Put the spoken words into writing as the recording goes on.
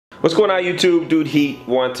What's going on, YouTube? Dude Heat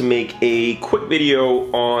wanted to make a quick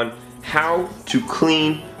video on how to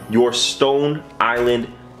clean your Stone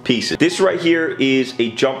Island pieces. This right here is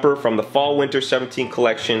a jumper from the Fall Winter 17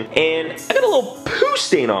 collection, and I got a little poo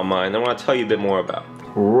stain on mine that I want to tell you a bit more about.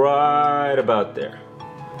 Right about there.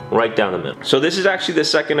 Right down the middle. So this is actually the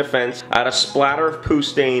second offense. I had a splatter of poo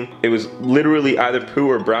stain. It was literally either poo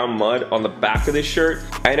or brown mud on the back of this shirt.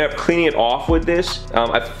 I ended up cleaning it off with this.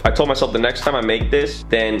 I told myself the next time I make this,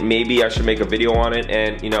 then maybe I should make a video on it.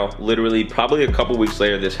 And you know, literally probably a couple weeks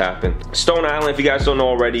later this happened. Stone Island, if you guys don't know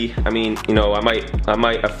already, I mean, you know, I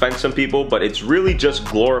might offend some people, but it's really just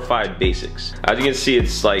glorified basics. As you can see,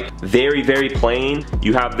 it's like very, very plain.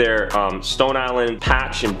 You have their Stone Island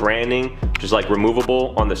patch and branding, which is like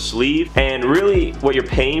removable on the sleeve, and really what you're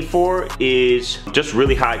paying for is just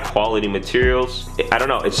really high quality materials. I don't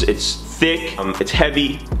know, it's thick, it's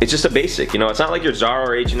heavy, it's just a basic, you know. It's not like your Zara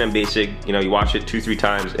or H&M basic, you know, you wash it 2-3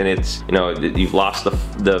 times and it's, you know, you've lost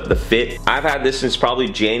the fit. I've had this since probably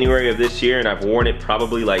January of this year, and I've worn it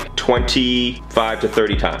probably like 25 to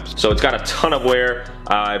 30 times. So it's got a ton of wear.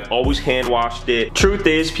 I've always hand washed it. Truth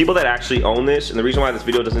is, people that actually own this, and the reason why this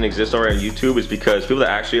video doesn't exist already on YouTube is because people that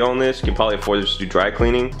actually own this can probably afford to just do dry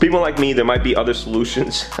cleaning. People like me, there might be other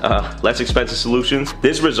solutions, less expensive solutions.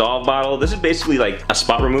 This Resolve bottle, this is basically like a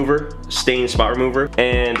spot remover, stain spot remover,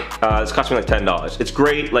 and this cost me like $10. It's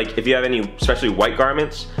great, like if you have any, especially white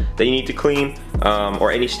garments that you need to clean,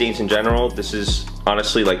 or any stains in general, this is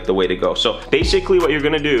honestly like the way to go. So basically what you're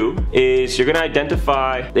gonna do is you're gonna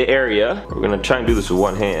identify the area. We're gonna try and do this with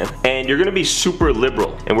one hand, and you're gonna be super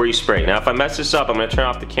liberal in where you spray. Now if I mess this up, I'm gonna turn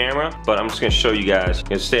off the camera, but I'm just gonna show you guys. I'm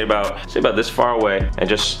gonna stay about this far away, and I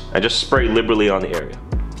just spray liberally on the area.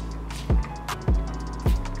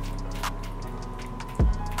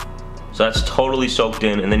 So that's totally soaked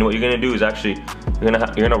in, and then what you're gonna do is actually you're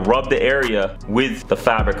gonna rub the area with the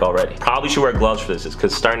fabric already. Probably should wear gloves for this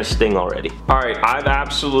because it's starting to sting already. All right, I've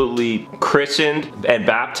absolutely christened and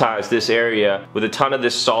baptized this area with a ton of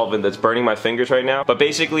this solvent that's burning my fingers right now. But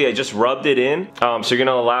basically, I just rubbed it in. So you're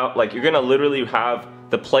gonna literally have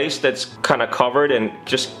the place that's kind of covered and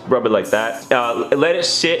just rub it like that. Let it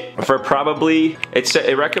sit for probably,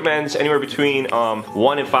 it recommends anywhere between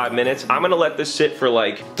 1 and 5 minutes. I'm gonna let this sit for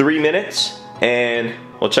like 3 minutes, and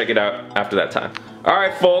we'll check it out after that time. All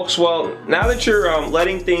right, folks, well, now that you're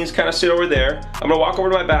letting things kind of sit over there, I'm gonna walk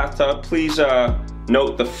over to my bathtub. Please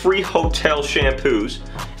note the free hotel shampoos.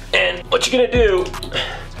 And what you're gonna do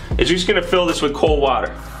is you're just gonna fill this with cold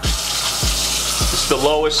water. It's the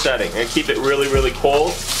lowest setting. You're gonna keep it really, really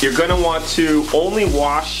cold. You're gonna want to only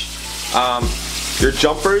wash your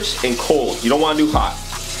jumpers in cold. You don't wanna do hot.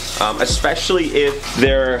 Especially if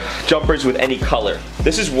they're jumpers with any color.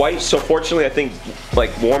 This is white, so fortunately I think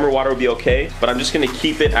like warmer water would be okay, but I'm just gonna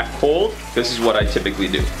keep it at cold. This is what I typically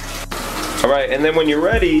do. All right, and then when you're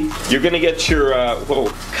ready, you're gonna get your,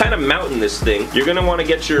 kind of mountain this thing. You're gonna wanna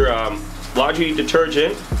get your laundry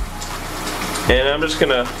detergent, and I'm just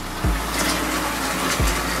gonna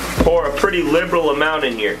pour a pretty liberal amount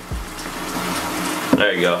in here.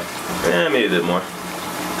 There you go. Maybe a bit more.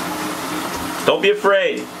 Don't be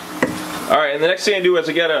afraid. All right, and the next thing I do is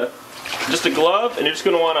I get just a glove, and you're just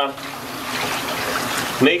gonna wanna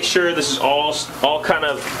make sure this is all kind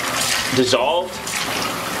of dissolved.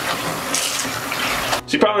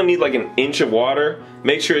 So you probably need like an inch of water.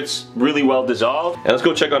 Make sure it's really well dissolved. And let's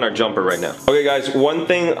go check on our jumper right now. Okay guys, one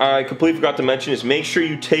thing I completely forgot to mention is make sure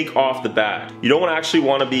you take off the badge. You don't actually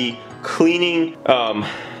wanna be cleaning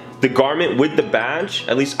the garment with the badge.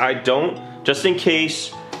 At least I don't, just in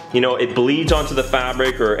case, you know, it bleeds onto the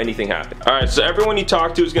fabric or anything happens. All right, so everyone you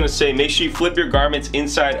talk to is gonna say, make sure you flip your garments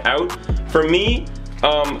inside out. For me,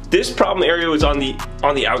 this problem area was on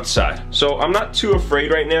the outside. So I'm not too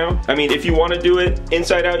afraid right now. I mean, if you wanna do it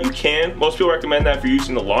inside out, you can. Most people recommend that if you're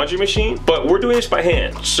using the laundry machine, but we're doing this by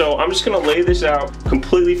hand. So I'm just gonna lay this out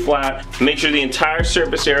completely flat, make sure the entire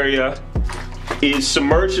surface area is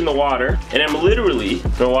submerged in the water, and I'm literally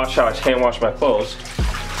gonna watch how I hand wash my clothes.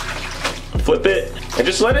 Flip it, and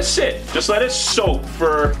just let it sit. Just let it soak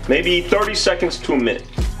for maybe 30 seconds to a minute.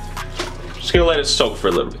 Just gonna let it soak for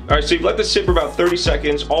a little bit. All right, so you've let this sit for about 30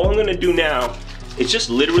 seconds. All I'm gonna do now is just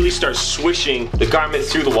literally start swishing the garment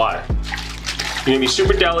through the water. You're gonna be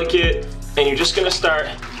super delicate, and you're just gonna start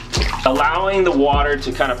allowing the water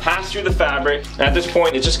to kind of pass through the fabric. And at this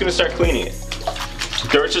point, it's just gonna start cleaning it.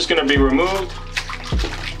 Dirt's just gonna be removed.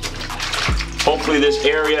 Hopefully this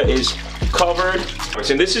area is covered.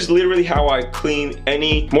 And this is literally how I clean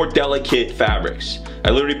any more delicate fabrics. I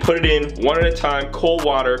literally put it in one at a time, cold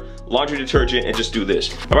water, laundry detergent, and just do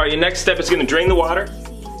this. All right, your next step is gonna drain the water.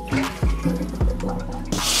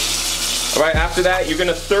 All All right, after that, you're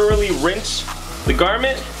gonna thoroughly rinse the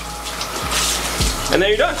garment, and then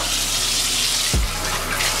you're done.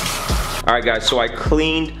 All right, guys, so I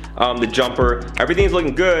cleaned the jumper. Everything's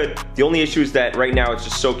looking good. The only issue is that right now it's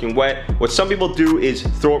just soaking wet. What some people do is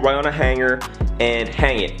throw it right on a hanger and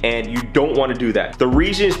hang it, and you don't want to do that. The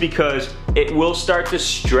reason is because it will start to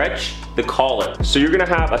stretch the collar. So you're gonna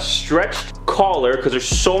have a stretched collar because there's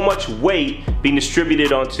so much weight being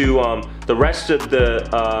distributed onto the rest of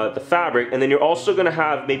the fabric, and then you're also gonna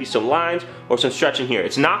have maybe some lines or some stretching here.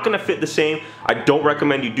 It's not gonna fit the same. I don't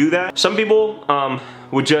recommend you do that. Some people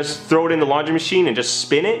would just throw it in the laundry machine and just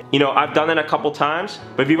spin it. You know, I've done that a couple times,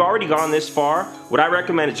 but if you've already gone this far, what I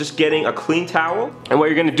recommend is just getting a clean towel, and what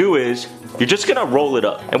you're gonna do is you're just gonna roll it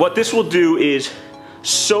up. And what this will do is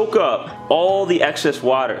soak up all the excess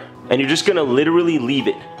water, and you're just gonna literally leave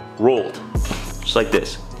it rolled, just like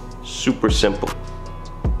this. Super simple.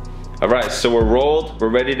 All right, so we're rolled, we're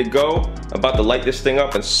ready to go. I'm about to light this thing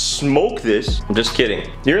up and smoke this. I'm just kidding.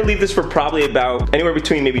 You're gonna leave this for probably about anywhere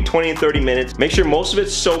between maybe 20 and 30 minutes. Make sure most of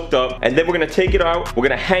it's soaked up, and then we're gonna take it out, we're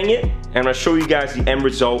gonna hang it, and I'm gonna show you guys the end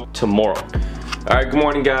result tomorrow. All right, good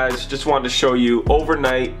morning, guys. Just wanted to show you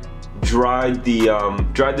overnight, dried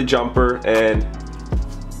the jumper, and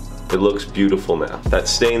it looks beautiful now. That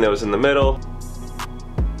stain that was in the middle,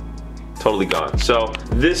 totally gone. So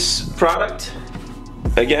this product,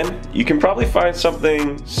 again, you can probably find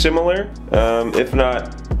something similar, if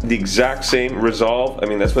not the exact same. Resolve, I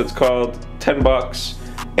mean, that's what it's called, 10 bucks,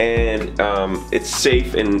 and it's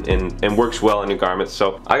safe and works well in your garments.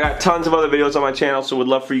 So I got tons of other videos on my channel, so would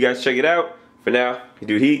love for you guys to check it out. For now, you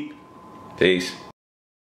do heat. Peace.